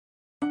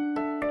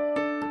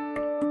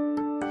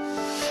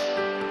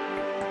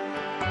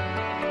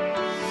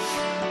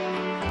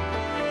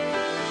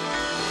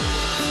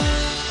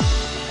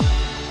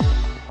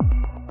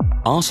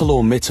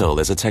ArcelorMittal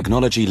is a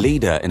technology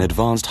leader in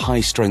advanced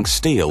high-strength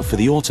steel for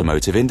the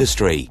automotive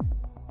industry.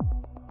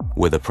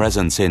 With a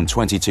presence in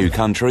 22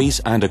 countries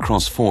and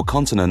across 4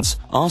 continents,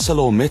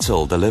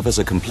 ArcelorMittal delivers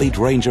a complete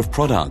range of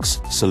products,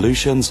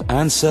 solutions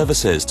and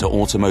services to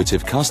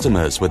automotive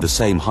customers with the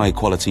same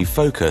high-quality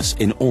focus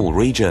in all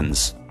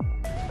regions.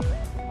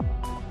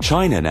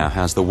 China now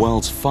has the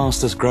world's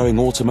fastest growing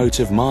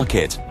automotive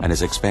market and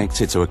is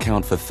expected to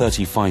account for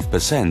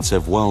 35%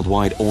 of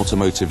worldwide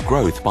automotive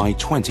growth by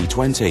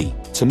 2020.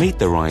 To meet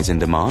the rise in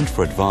demand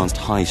for advanced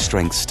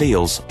high-strength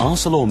steels,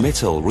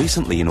 ArcelorMittal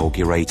recently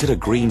inaugurated a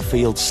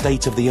greenfield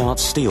state-of-the-art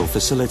steel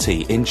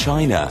facility in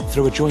China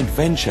through a joint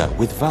venture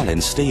with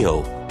Valin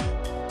Steel.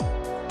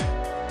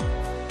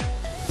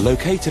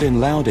 Located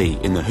in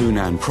Liaodi in the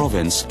Hunan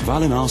province,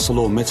 Valin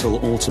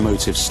ArcelorMittal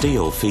Automotive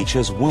Steel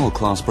features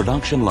world-class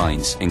production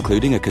lines,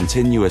 including a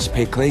continuous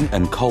pickling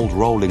and cold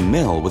rolling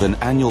mill with an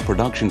annual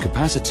production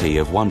capacity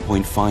of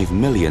 1.5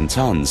 million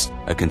tons,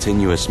 a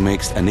continuous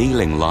mixed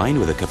annealing line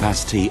with a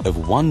capacity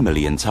of 1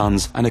 million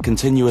tons, and a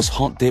continuous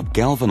hot-dip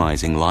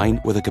galvanizing line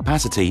with a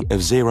capacity of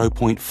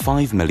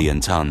 0.5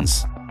 million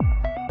tons.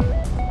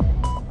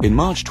 In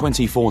March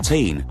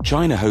 2014,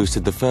 China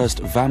hosted the first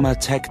Vama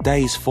Tech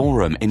Days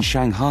Forum in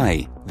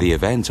Shanghai. The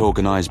event,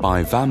 organized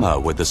by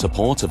Vama with the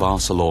support of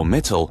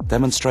ArcelorMittal,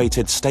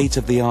 demonstrated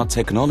state-of-the-art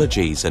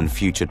technologies and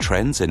future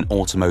trends in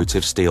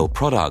automotive steel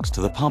products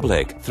to the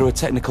public through a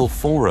technical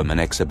forum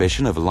and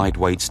exhibition of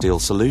lightweight steel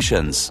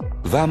solutions.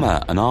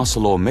 Vama and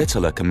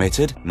ArcelorMittal are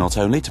committed not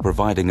only to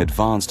providing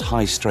advanced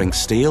high-strength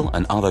steel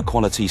and other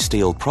quality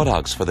steel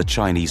products for the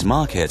Chinese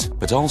market,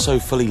 but also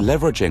fully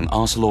leveraging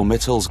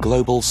ArcelorMittal's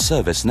global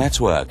service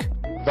network.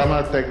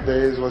 Vama Tech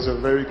Days was a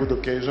very good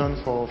occasion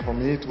for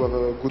me to have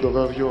a good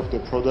overview of the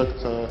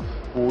product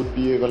would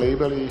be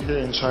available here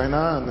in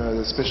China, and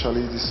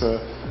especially this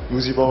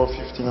Usibor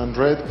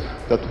 1500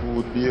 that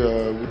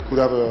could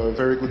have a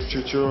very good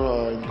future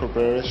in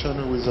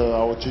cooperation with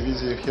our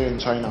JVs here in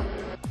China.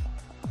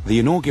 The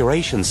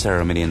inauguration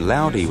ceremony in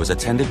Liaodi was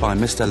attended by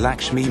Mr.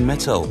 Lakshmi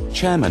Mittal,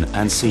 Chairman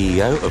and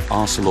CEO of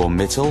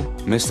ArcelorMittal,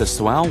 Mr.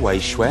 Suao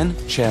Wei-Xuan,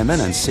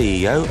 Chairman and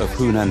CEO of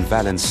Hunan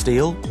Valin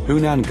Steel,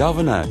 Hunan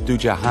Governor Du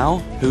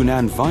Jiahao,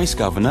 Hunan Vice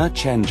Governor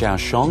Chen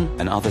Jiashong,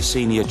 and other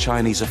senior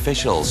Chinese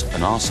officials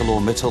and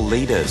ArcelorMittal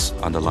leaders,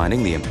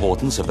 underlining the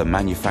importance of the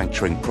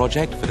manufacturing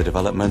project for the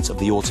development of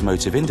the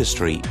automotive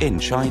industry in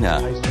China.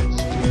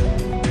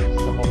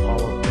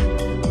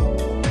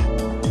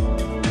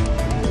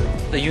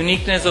 The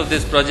uniqueness of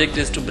this project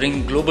is to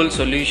bring global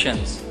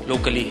solutions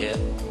locally here.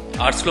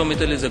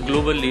 ArcelorMittal is a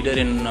global leader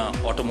in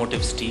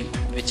automotive steel,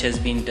 which has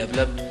been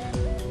developed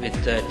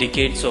with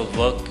decades of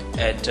work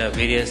at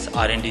various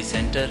R&D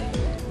centers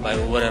by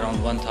over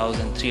around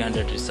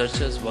 1,300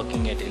 researchers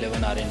working at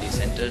 11 R&D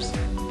centers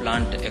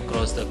planted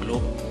across the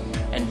globe.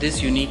 And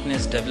this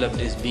uniqueness developed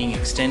is being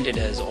extended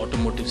as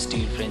automotive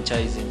steel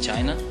franchise in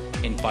China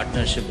in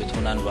partnership with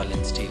Hunan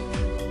Valin Steel.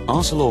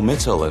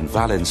 ArcelorMittal and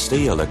Valin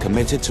Steel are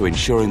committed to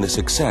ensuring the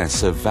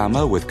success of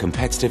Vama with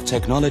competitive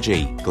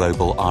technology,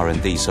 global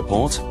R&D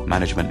support,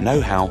 management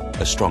know-how,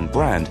 a strong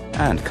brand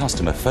and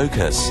customer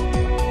focus.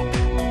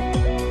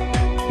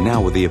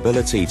 Now with the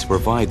ability to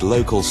provide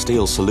local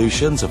steel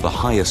solutions of the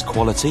highest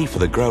quality for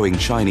the growing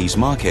Chinese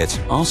market,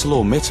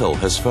 ArcelorMittal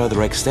has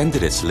further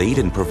extended its lead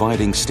in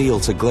providing steel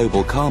to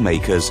global car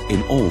makers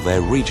in all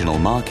their regional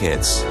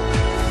markets.